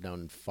and hunt them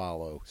down and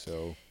follow.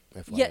 So.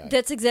 FYI. Yeah,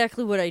 that's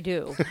exactly what I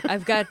do.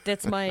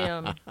 That's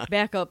my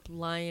backup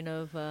line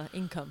of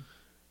income.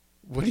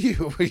 How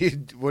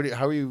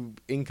are you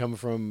income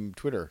from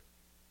Twitter?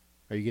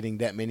 Are you getting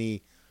that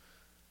many,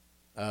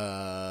 what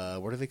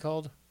are they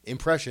called?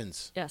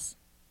 Impressions. Yes.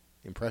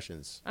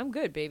 Impressions. I'm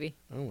good, baby.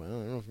 Oh,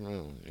 well, I don't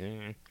know.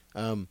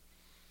 Yeah.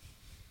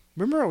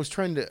 Remember I was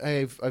trying to,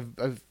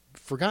 I've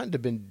forgotten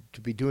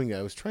to be doing that.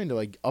 I was trying to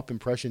like up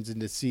impressions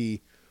and to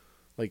see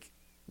like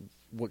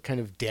what kind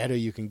of data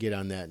you can get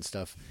on that and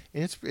stuff.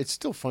 And it's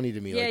still funny to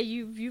me. Yeah, like,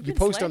 you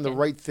post on the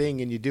right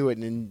thing and you do it,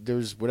 and then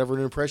there's whatever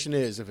an impression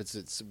is, if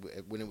it's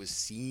when it was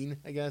seen,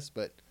 I guess,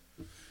 but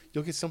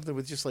you'll get something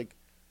with just like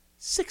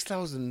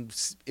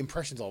 6,000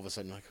 impressions all of a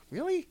sudden. Like,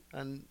 really?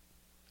 On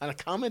a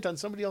comment on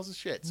somebody else's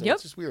shit. So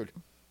It's just weird.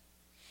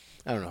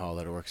 I don't know how all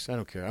that works. I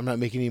don't care. I'm not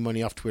making any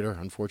money off Twitter,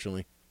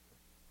 unfortunately.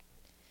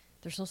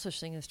 There's no such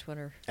thing as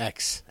Twitter.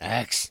 X.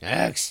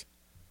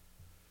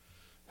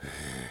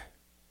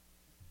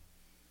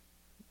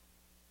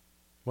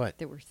 What?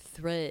 There were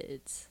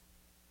threads.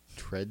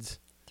 Threads?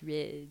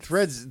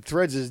 Threads.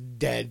 Threads is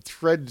dead.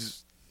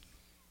 Threads.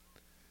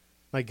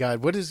 My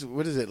God, what is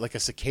it? Like a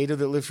cicada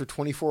that lives for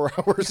 24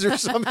 hours or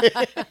something?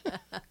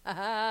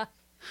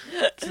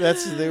 They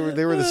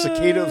were the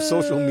cicada of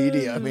social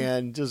media,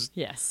 man. Just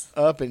yes.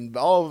 Up and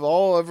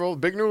all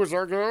big news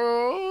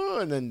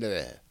are and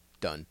then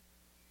done.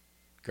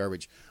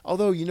 Garbage.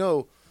 Although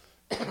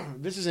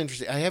this is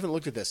interesting. I haven't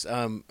looked at this.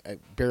 I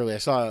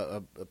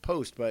saw a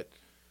post, but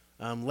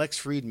Lex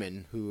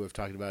Friedman, who I've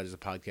talked about as a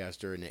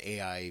podcaster and an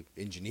AI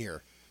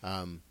engineer,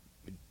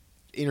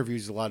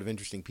 interviews a lot of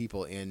interesting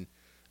people, and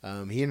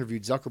he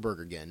interviewed Zuckerberg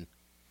again,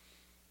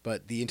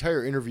 but the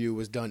entire interview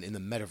was done in the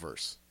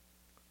metaverse.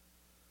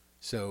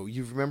 So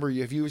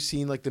have you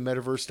seen like the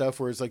metaverse stuff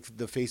where it's like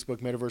the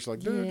Facebook metaverse, like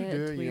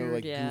it's weird,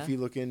 like goofy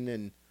looking,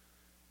 and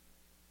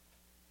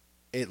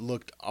it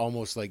looked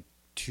almost like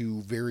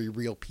two very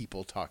real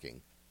people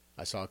talking.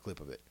 I saw a clip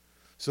of it.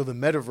 So the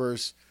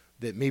metaverse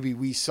that maybe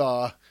we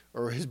saw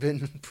or has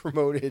been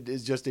promoted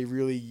is just a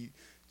really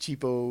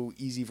cheapo,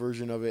 easy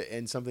version of it,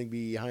 and something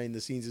behind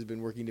the scenes has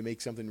been working to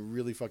make something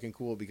really fucking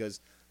cool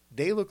because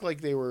they look like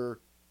they were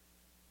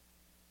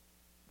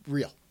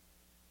real.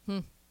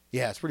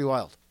 Yeah, it's pretty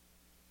wild.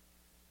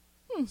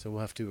 So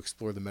we'll have to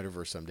explore the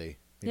metaverse someday.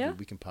 Maybe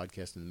we can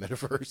podcast in the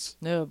metaverse.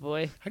 Oh,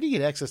 boy. How do you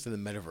get access to the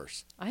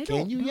metaverse?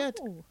 Can you yet?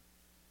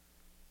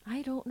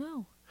 I don't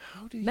know.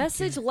 How do you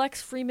message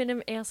Lex Freeman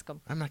and ask him.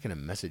 I'm not going to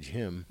message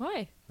him.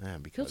 Why?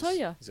 Because he'll tell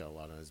you. He's got a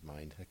lot on his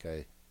mind.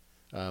 Okay.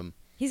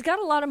 He's got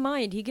a lot of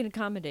mind. He can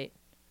accommodate.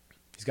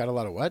 He's got a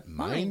lot of what?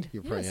 Mind,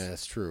 You're probably, yes. yeah,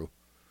 that's true.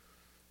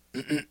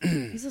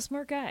 He's a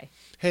smart guy.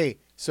 Hey,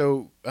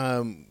 so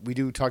we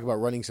do talk about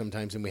running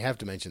sometimes, and we have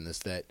to mention this,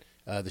 that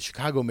the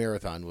Chicago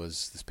Marathon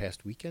was this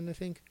past weekend, I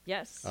think.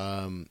 Yes.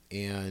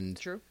 And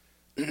True.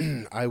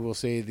 I will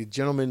say the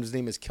gentleman's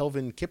name is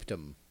Kelvin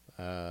Kiptum.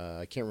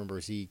 I can't remember.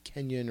 Is he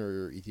Kenyan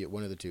or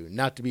one of the two?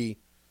 Not to be,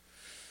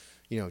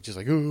 just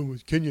like, oh,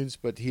 it's Kenyans,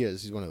 but he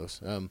is. He's one of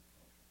those.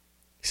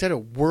 He set a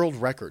world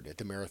record at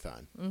the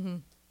marathon. Mm-hmm.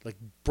 Like,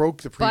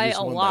 broke the previous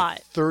one by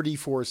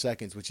 34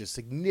 seconds, which is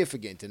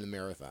significant in the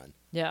marathon.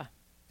 Yeah.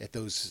 At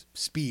those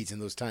speeds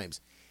and those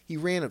times. He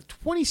ran of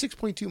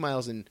 26.2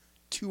 miles in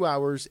 2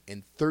 hours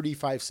and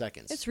 35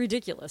 seconds. It's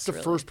ridiculous. It's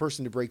the first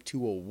person to break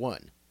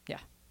 2:01. Yeah.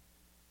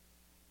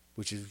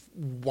 Which is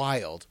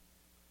wild.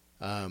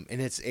 And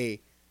it's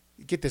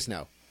get this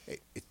now.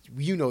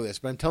 You know this,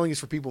 but I'm telling this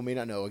for people who may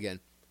not know. Again,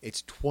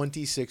 it's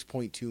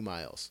 26.2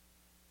 miles.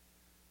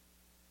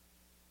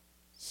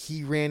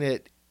 He ran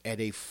it at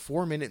a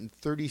 4 minute and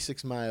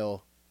 36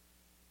 mile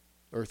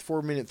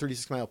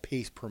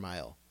pace per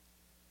mile.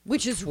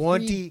 Which is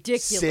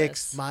 26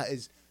 ridiculous. miles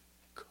is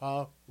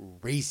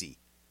crazy.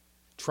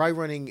 Try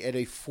running at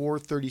a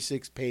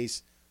 4:36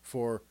 pace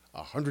for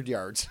 100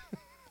 yards.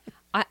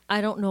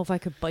 I don't know if I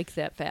could bike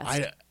that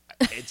fast.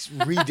 It's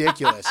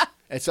ridiculous.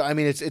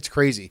 It's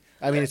crazy.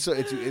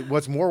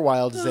 What's more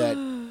wild is that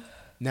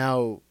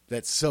now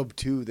that sub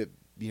 2 that,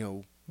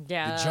 the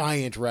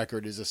giant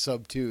record is a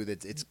sub 2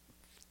 that it's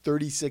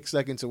 36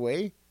 seconds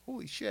away.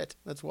 Holy shit.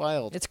 That's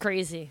wild. It's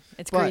crazy.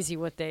 Crazy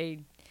what they...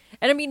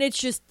 And it's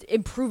just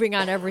improving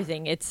on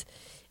everything. It's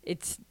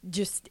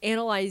just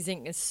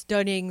analyzing and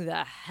studying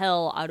the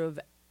hell out of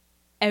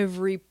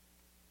everything.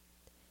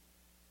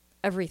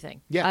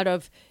 Yeah. Out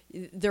of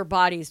their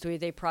bodies, the way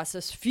they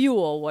process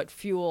fuel, what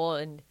fuel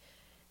and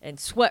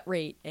sweat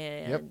rate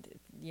and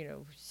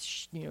your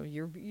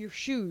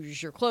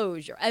shoes, your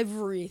clothes, your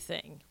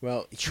everything.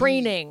 Well,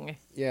 training.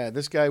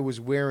 This guy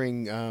was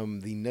wearing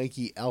the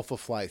Nike Alpha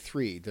Fly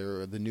 3,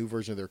 the new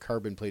version of their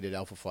carbon plated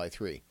Alpha Fly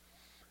 3.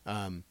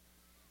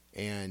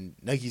 And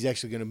Nike's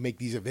actually going to make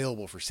these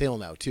available for sale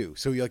now too.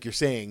 So like you're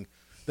saying,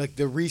 like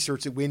the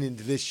research that went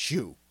into this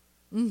shoe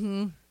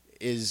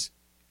is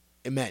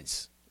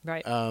immense.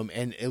 Right.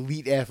 And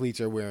elite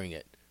athletes are wearing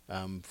it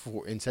and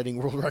setting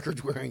world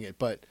records wearing it.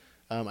 But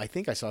I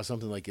think I saw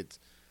something like it's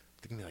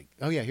like,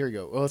 oh yeah, here we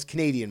go. Well, it's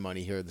Canadian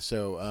money here.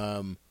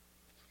 So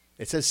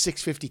it says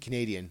 $650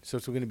 Canadian. So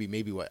it's going to be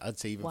maybe what I'd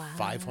say even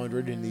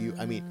 $500 in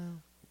the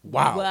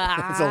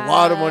wow. It's a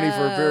lot of money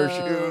for a pair of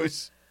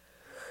shoes.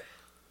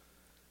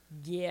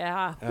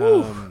 Yeah.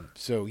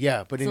 So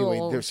yeah, but anyway,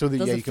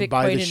 you can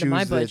buy the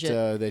shoes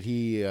that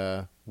he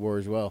wore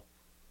as well,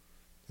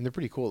 and they're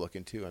pretty cool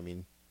looking too.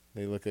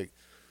 They look like.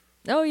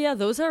 Oh yeah,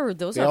 those are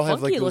all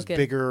have like those looking.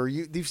 bigger.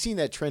 You've seen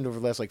that trend over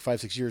the last like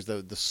 5-6 years.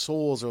 The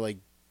soles are like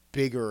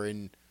bigger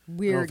and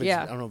weird.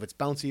 I don't know if it's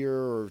bouncier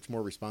or it's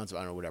more responsive.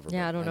 I don't know, whatever.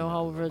 Yeah, I don't know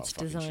how it's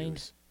designed.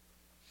 Shoes.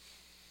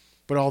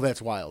 But all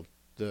that's wild.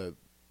 The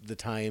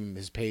time,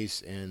 his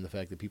pace, and the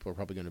fact that people are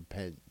probably going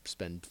to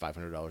spend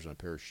 $500 on a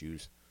pair of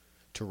shoes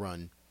to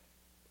run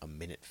a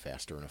minute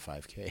faster in a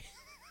 5K.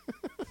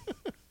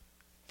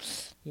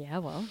 Yeah,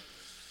 well.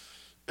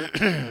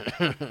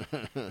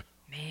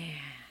 Man.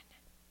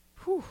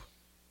 Whew.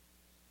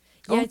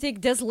 Yeah, I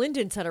think Des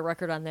Linden set a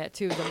record on that,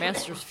 too, the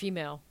Masters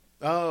female.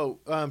 Oh,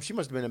 she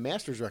must have been a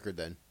Masters record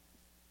then.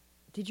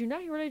 Did you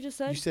not hear what I just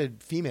said? You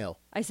said female.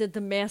 I said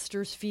the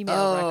Masters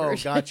female record.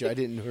 Oh, gotcha. I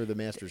didn't hear the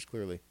Masters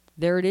clearly.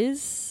 There it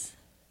is,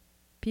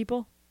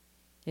 people.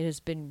 It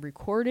has been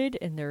recorded,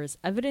 and there is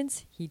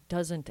evidence he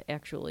doesn't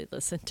actually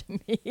listen to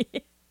me.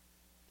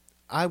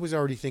 I was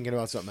already thinking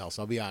about something else,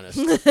 I'll be honest.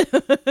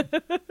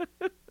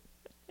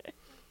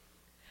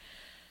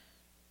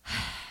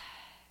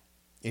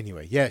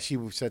 Anyway, yeah, she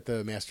set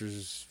the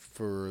Masters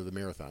for the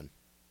marathon.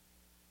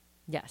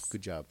 Yes.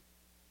 Good job,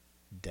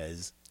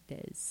 Des.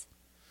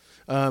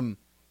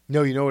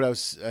 No, you know what I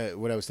was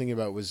thinking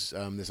about was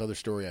this other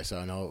story I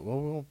saw, and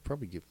we'll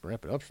probably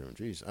wrap it up soon.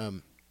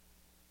 Jeez.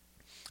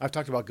 I've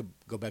talked about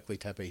Göbekli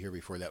Tepe here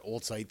before, that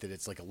old site that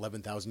it's like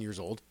 11,000 years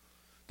old,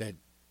 that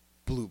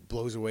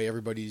blows away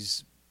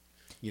everybody's,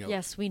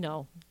 yes, we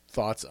know,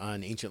 thoughts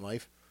on ancient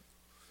life.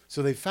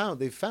 So they've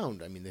found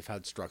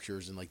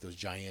structures and like those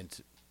giant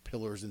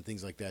pillars and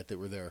things like that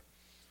were there.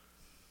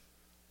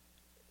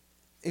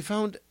 They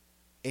found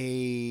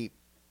a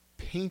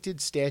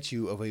painted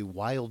statue of a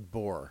wild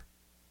boar.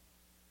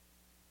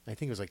 I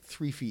think it was like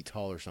 3 feet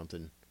tall or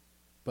something,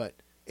 but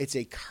it's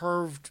a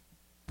carved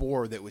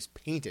boar that was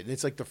painted. And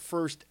it's like the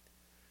first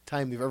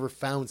time they've ever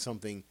found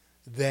something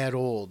that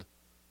old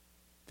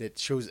that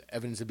shows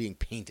evidence of being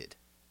painted.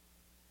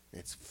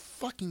 It's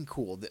fucking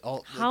cool.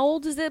 How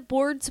old is that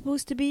board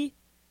supposed to be?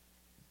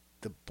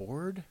 The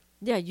board?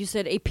 Yeah, you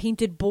said a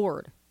painted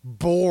board.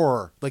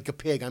 Boar, like a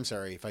pig. I'm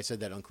sorry if I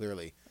said that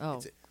unclearly.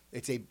 Oh.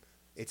 It's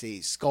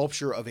a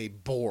sculpture of a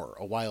boar,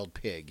 a wild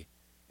pig,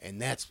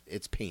 and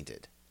it's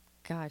painted.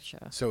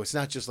 Gotcha. So it's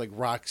not just like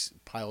rocks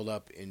piled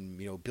up in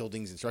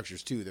buildings and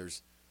structures too.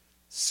 There's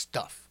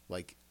stuff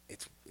like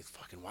it's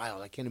fucking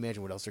wild. I can't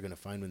imagine what else they're going to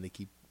find when they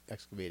keep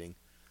excavating.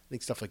 I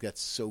think stuff like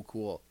that's so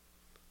cool.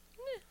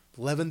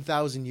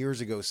 11,000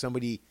 years ago,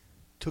 somebody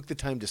took the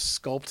time to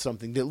sculpt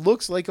something that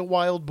looks like a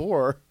wild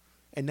boar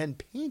and then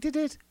painted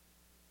it?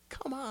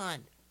 Come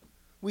on.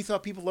 We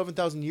thought people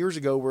 11,000 years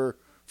ago were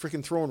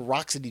freaking throwing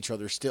rocks at each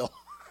other still.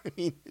 I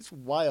mean, it's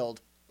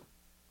wild.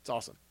 It's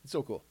awesome. It's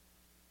so cool.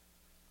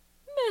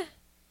 Meh.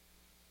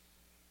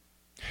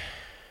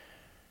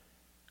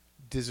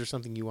 Is there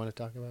something you want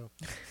to talk about?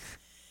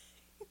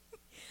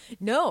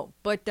 No,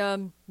 but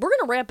we're going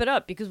to wrap it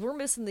up because we're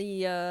missing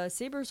the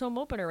Sabres home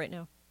opener right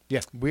now. Yeah,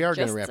 we are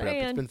going to Just wrap it up.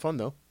 It's saying. been fun,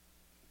 though.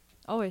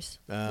 Always.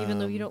 Even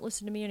though you don't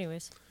listen to me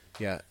anyways.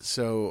 Yeah,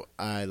 so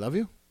I love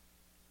you.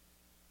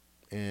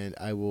 And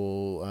I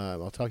will,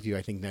 I'll talk to you,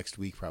 I think, next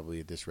week, probably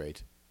at this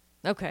rate.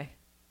 Okay.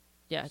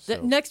 Yeah.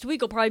 So- Next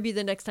week will probably be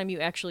the next time you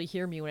actually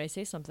hear me when I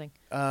say something.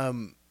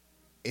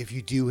 If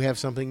you do have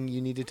something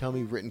you need to tell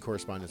me, written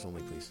correspondence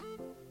only, please.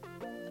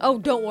 Oh,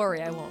 don't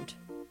worry, I won't.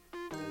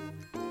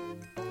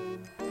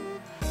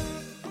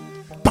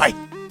 Bye!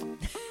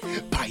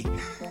 Bye!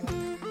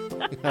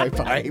 All right,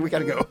 bye. We got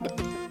to go.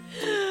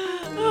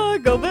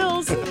 Go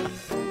Bills!